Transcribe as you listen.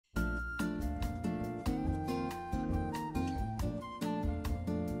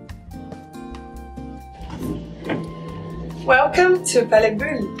Welcome to Palais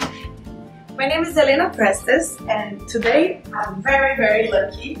Bulles. My name is Helena and today I'm very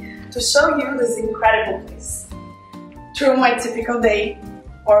lucky to show you this incredible place. Through my typical day,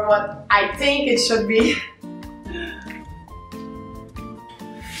 or what I think it should be.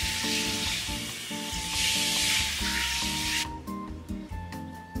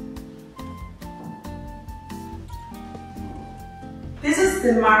 This is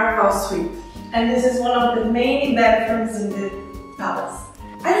the Marvel suite, and this is one of the main bathrooms in the palace.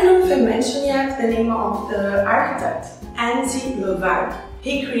 I don't know if I mentioned yet the name of the architect, Andy Lovard.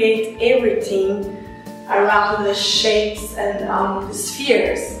 He created everything around the shapes and the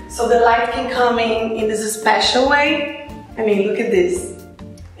spheres, so the light can come in this special way. I mean, look at this.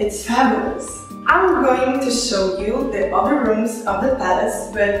 It's fabulous. I'm going to show you the other rooms of the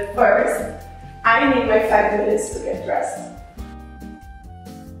palace, but first, I need my 5 minutes to get dressed.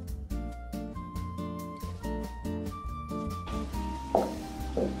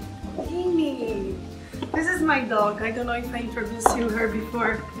 Amy, this is my dog. I don't know if I introduced you her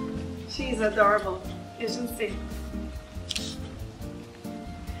before. She's adorable, you should see.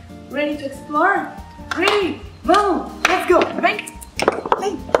 Ready to explore? Ready? Vamos, let's go, right?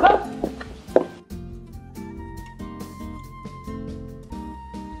 Hey, go!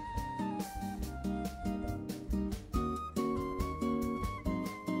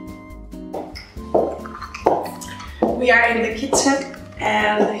 We are in the kitchen,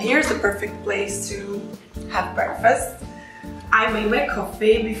 and here's the perfect place to have breakfast. I made my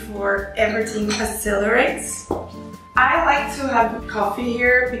coffee before everything accelerates. I like to have coffee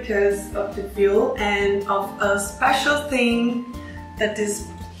here because of the view and of a special thing that this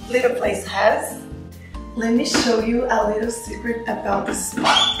little place has. Let me show you a little secret about this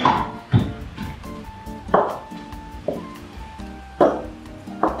spot.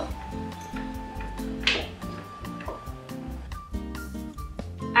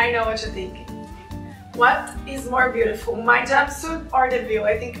 I know what you're thinking. What is more beautiful, my jumpsuit or the view?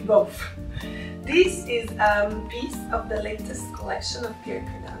 I think both. This is a piece of the latest collection of Pierre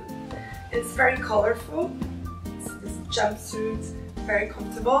Cardin. It's very colorful. It's this jumpsuit, very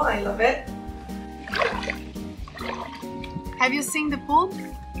comfortable. I love it. Have you seen the pool?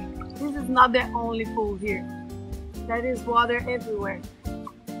 This is not the only pool here. There is water everywhere.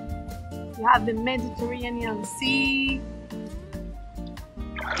 You have the Mediterranean Sea.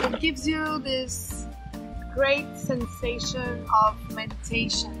 It gives you this great sensation of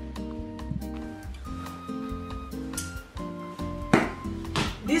meditation.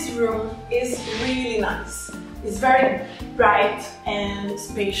 This room is really nice. It's very bright and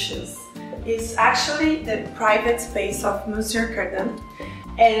spacious. It's actually the private space of Monsieur Cardin.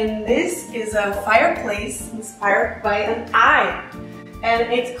 And this is a fireplace inspired by an eye.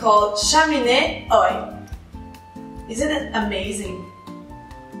 And it's called Cheminée Oeil. Isn't it amazing?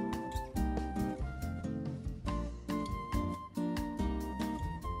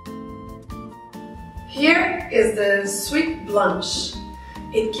 Here is the Suite Blanche.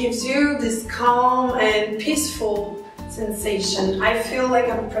 It gives you this calm and peaceful sensation. I feel like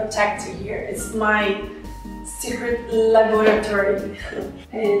I'm protected here. It's my secret laboratory.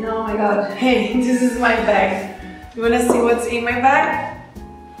 And oh my god, hey, this is my bag. You wanna see what's in my bag?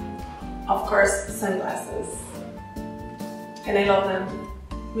 Of course, sunglasses. And I love them.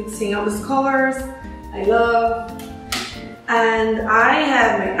 Mixing all these colors, I love. And I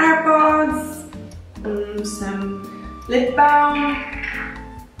have my AirPods, some lip balm,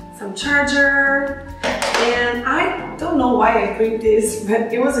 some charger, and I don't know why I bring this,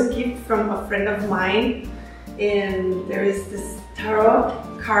 but it was a gift from a friend of mine, and there is this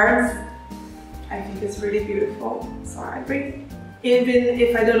tarot cards. I think it's really beautiful, so I bring it, even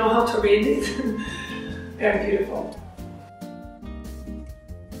if I don't know how to read it. Very beautiful.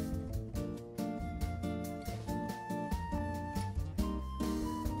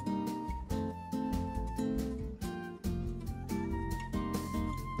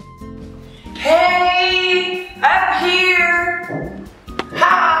 Hey! Up here!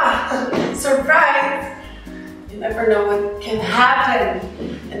 Ha! Surprise! You never know what can happen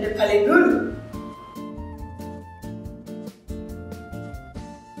in the Palais Bulles.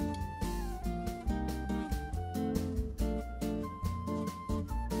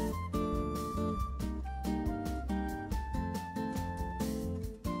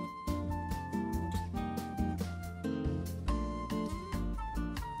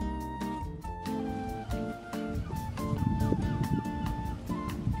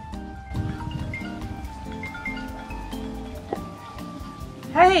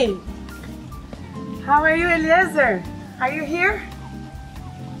 Hey! How are you, Eliezer? Are you here?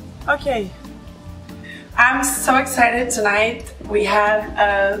 Okay. I'm so excited tonight. We have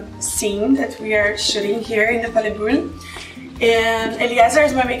a scene that we are shooting here in the Palais Bulles. And Eliezer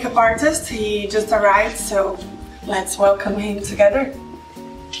is my makeup artist. He just arrived, so let's welcome him together.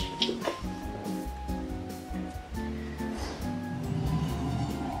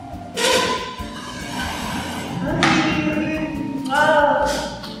 Oh,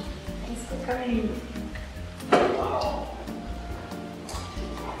 thanks for coming.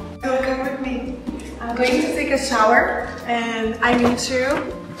 Come with me. I'm going to take a shower and I meet you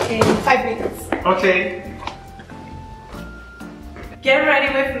in 5 minutes. Okay. Get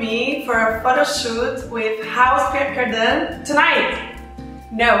ready with me for a photo shoot with House Pierre Cardin tonight.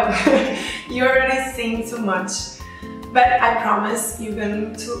 No, you already seen too much, but I promise you're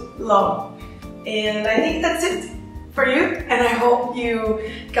going to love. And I think that's it for you, and I hope you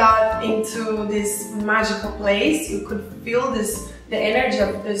got into this magical place. You could feel the energy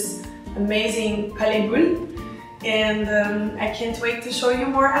of this amazing Palais Bulles, and I can't wait to show you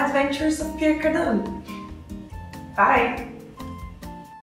more adventures of Pierre Cardin. Bye!